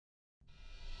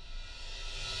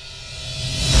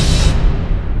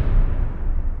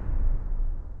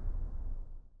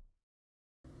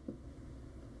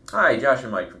Hi, Josh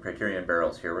and Mike from Criterion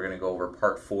Barrels here. We're going to go over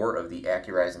part 4 of the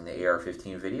Accurizing the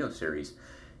AR-15 video series.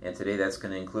 And today that's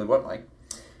going to include what, Mike?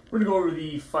 We're going to go over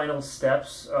the final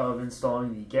steps of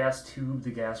installing the gas tube, the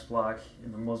gas block,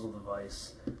 and the muzzle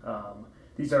device.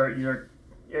 These are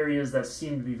areas that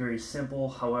seem to be very simple.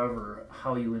 However,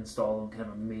 how you install them can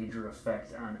have a major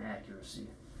effect on accuracy.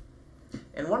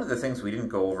 And one of the things we didn't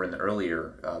go over in the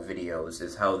earlier videos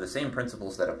is how the same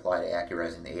principles that apply to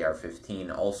Accurizing the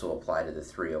AR-15 also apply to the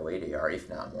 308 AR, if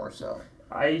not more so.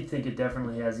 I think it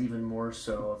definitely has even more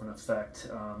so of an effect.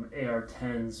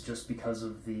 AR-10s, just because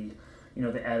of the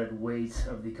the added weight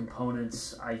of the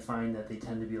components, I find that they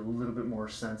tend to be a little bit more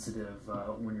sensitive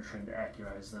when you're trying to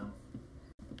accurize them.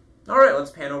 Alright,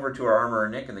 let's pan over to our armorer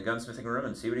Nick in the gunsmithing room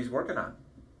and see what he's working on.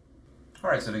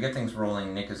 Alright, so to get things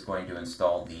rolling, Nick is going to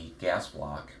install the gas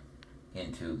block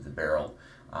into the barrel.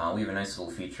 We have a nice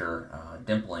little feature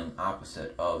dimpling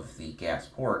opposite of the gas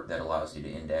port that allows you to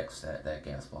index that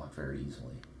gas block very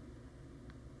easily.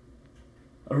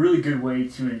 A really good way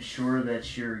to ensure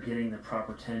that you're getting the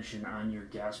proper tension on your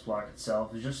gas block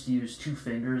itself is just to use 2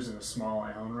 fingers and a small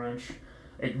Allen wrench.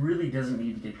 It really doesn't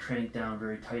need to get cranked down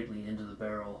very tightly into the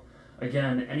barrel.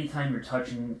 Again, anytime you're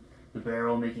touching the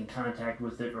barrel, making contact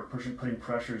with it, or putting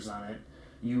pressures on it,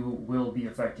 you will be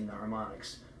affecting the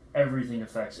harmonics. Everything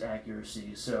affects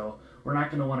accuracy, so we're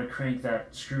not going to want to crank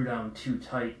that screw down too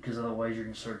tight, because otherwise you're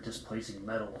going to start displacing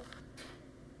metal.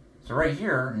 So right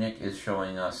here, Nick is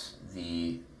showing us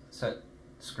the set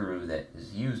screw that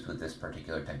is used with this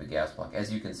particular type of gas block.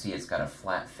 As you can see, it's got a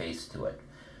flat face to it.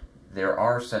 There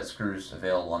are set screws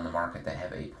available on the market that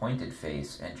have a pointed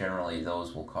face, and generally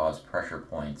those will cause pressure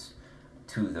points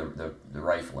to the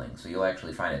rifling, so you'll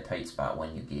actually find a tight spot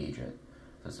when you gauge it.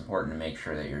 So it's important to make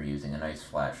sure that you're using a nice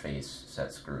flat face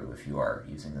set screw if you are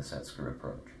using the set screw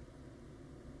approach.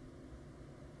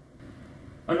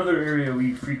 Another area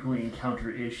we frequently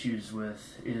encounter issues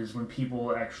with is when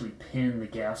people actually pin the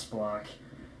gas block,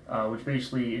 which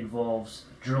basically involves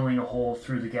drilling a hole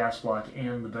through the gas block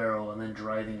and the barrel and then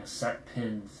driving a set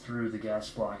pin through the gas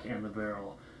block and the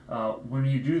barrel. When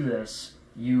you do this,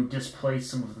 you displace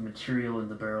some of the material in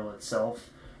the barrel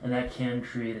itself, and that can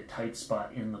create a tight spot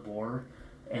in the bore,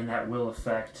 and that will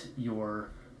affect your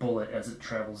bullet as it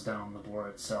travels down the bore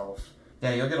itself.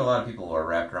 Yeah, you'll get a lot of people who are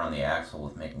wrapped around the axle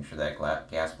with making sure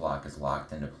that gas block is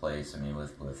locked into place. I mean,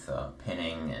 with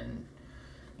pinning and,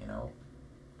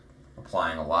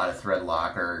 applying a lot of thread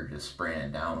locker, just spraying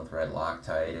it down with red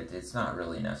Loctite, it's not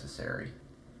really necessary.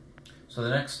 So the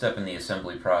next step in the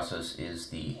assembly process is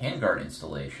the handguard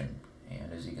installation.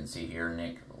 And as you can see here,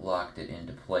 Nick locked it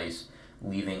into place,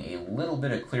 leaving a little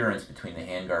bit of clearance between the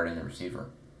handguard and the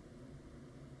receiver.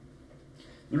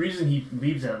 The reason he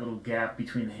leaves that little gap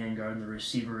between the handguard and the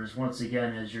receiver is, once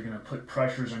again, as you're going to put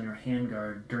pressures on your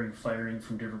handguard during firing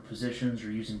from different positions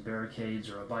or using barricades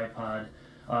or a bipod,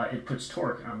 it puts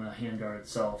torque on the handguard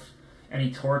itself.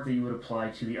 Any torque that you would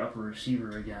apply to the upper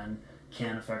receiver, again,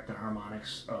 can affect the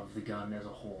harmonics of the gun as a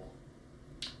whole.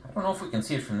 I don't know if we can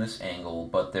see it from this angle,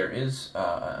 but there is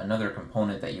another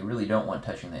component that you really don't want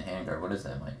touching the handguard. What is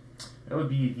that, Mike? That would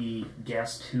be the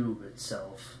gas tube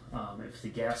itself. If the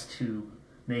gas tube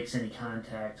makes any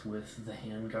contact with the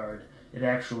handguard, it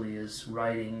actually is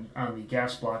riding on the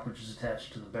gas block, which is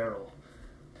attached to the barrel.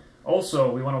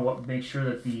 Also, we want to make sure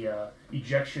that the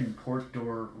ejection port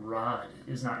door rod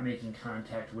is not making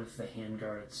contact with the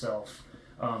handguard itself.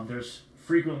 There's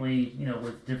frequently,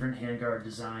 with different handguard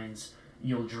designs,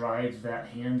 you'll drive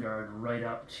that handguard right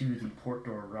up to the port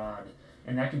door rod,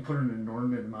 and that can put an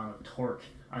inordinate amount of torque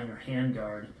on your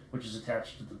handguard, which is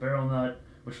attached to the barrel nut,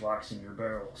 which locks in your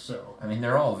barrel. So, I mean,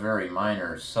 they're all very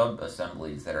minor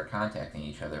sub-assemblies that are contacting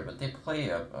each other, but they play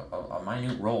a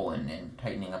minute role in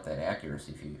tightening up that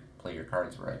accuracy if you play your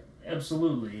cards right.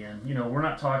 Absolutely, and we're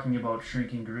not talking about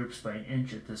shrinking groups by an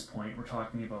inch at this point. We're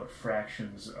talking about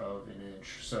fractions of an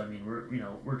inch. So I mean,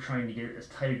 we're trying to get as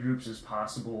tight a groups as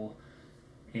possible,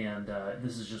 and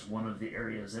this is just one of the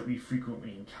areas that we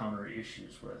frequently encounter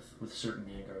issues with certain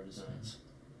handguard designs.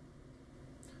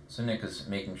 So Nick is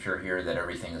making sure here that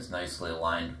everything is nicely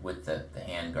aligned with the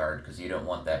handguard, because you don't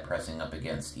want that pressing up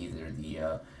against either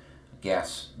the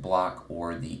gas block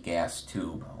or the gas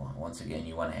tube. Once again,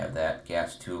 you want to have that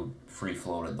gas tube free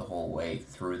floated the whole way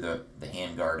through the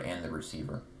handguard and the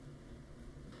receiver.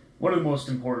 One of the most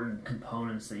important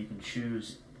components that you can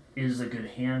choose is a good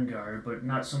handguard, but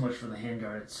not so much for the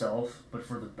handguard itself, but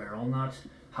for the barrel nut.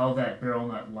 How that barrel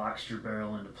nut locks your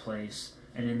barrel into place,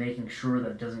 and in making sure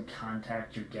that it doesn't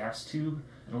contact your gas tube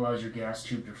and allows your gas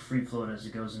tube to free float as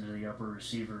it goes into the upper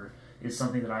receiver, is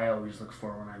something that I always look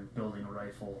for when I'm building a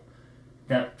rifle.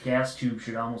 that gas tube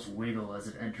should almost wiggle as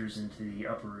it enters into the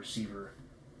upper receiver.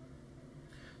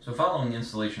 So following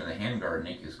installation of the handguard,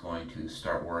 Nick is going to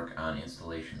start work on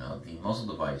installation of the muzzle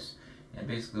device. And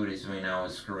basically what he's doing now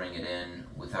is screwing it in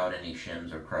without any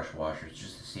shims or crush washers,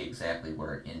 just to see exactly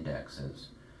where it indexes.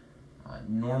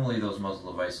 Normally those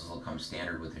muzzle devices will come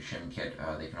standard with a shim kit.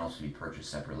 They can also be purchased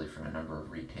separately from a number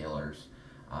of retailers.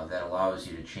 That allows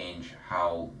you to change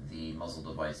how the muzzle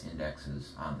device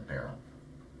indexes on the barrel.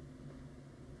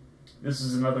 This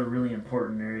is another really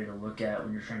important area to look at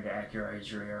when you're trying to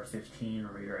accurize your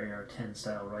AR-15 or your AR-10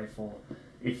 style rifle.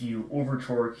 If you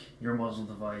over-torque your muzzle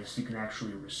device, you can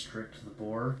actually restrict the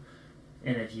bore.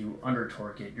 And if you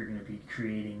under-torque it, you're going to be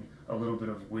creating a little bit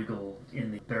of wiggle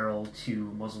in the barrel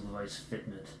to muzzle device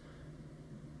fitment.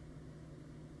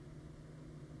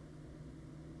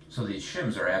 So these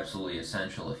shims are absolutely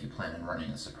essential if you plan on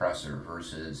running a suppressor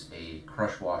versus a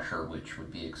crush washer, which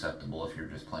would be acceptable if you're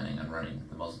just planning on running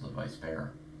the muzzle device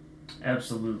bare.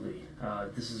 Absolutely.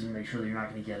 This is going to make sure that you're not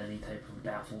going to get any type of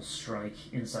baffle strike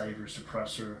inside of your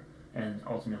suppressor, and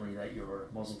ultimately that your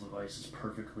muzzle device is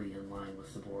perfectly in line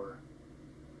with the bore.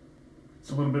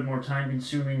 It's a little bit more time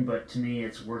consuming, but to me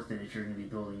it's worth it if you're going to be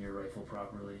building your rifle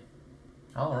properly.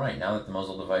 Alright, now that the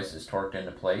muzzle device is torqued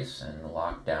into place and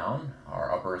locked down,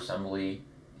 our upper assembly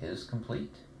is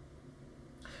complete.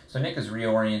 So Nick has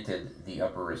reoriented the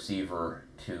upper receiver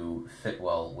to fit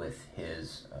well with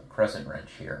his crescent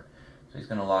wrench here. So he's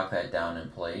going to lock that down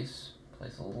in place,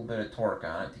 place a little bit of torque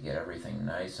on it to get everything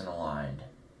nice and aligned.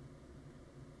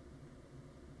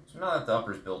 So now that the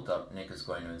upper's built up, Nick is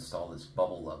going to install this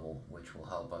bubble level, which will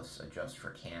help us adjust for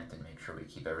cant and make sure we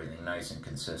keep everything nice and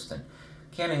consistent.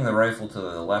 Canting the rifle to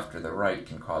the left or the right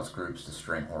can cause groups to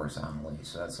string horizontally,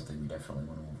 so that's something we definitely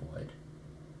want to avoid.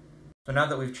 So now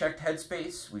that we've checked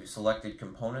headspace, we've selected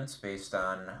components based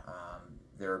on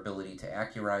their ability to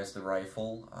accurize the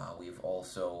rifle. We've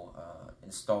also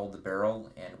installed the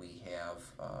barrel, and we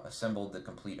have assembled the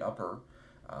complete upper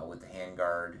with the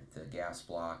handguard, the gas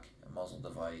block, muzzle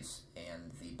device,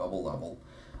 and the bubble level.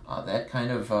 That kind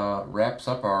of wraps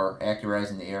up our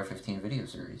Accurizing the AR-15 video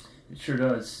series. It sure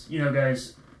does. You know,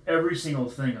 guys, every single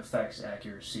thing affects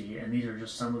accuracy, and these are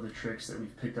just some of the tricks that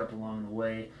we've picked up along the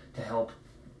way to help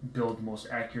build the most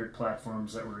accurate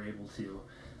platforms that we're able to.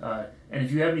 And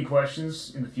if you have any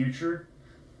questions in the future,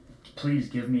 please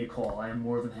give me a call. I am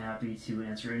more than happy to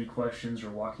answer any questions or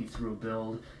walk you through a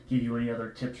build, give you any other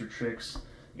tips or tricks,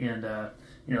 and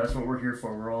you know, that's what we're here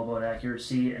for. We're all about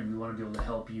accuracy, and we want to be able to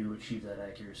help you achieve that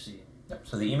accuracy. Yep.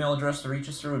 So the email address to reach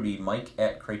us through would be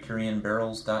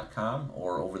mike@criterionbarrels.com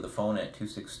or over the phone at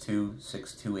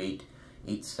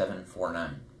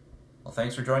 262-628-8749. Well,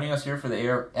 thanks for joining us here for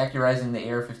the Accurizing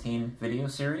the AR-15 video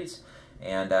series,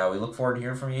 and we look forward to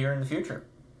hearing from you here in the future.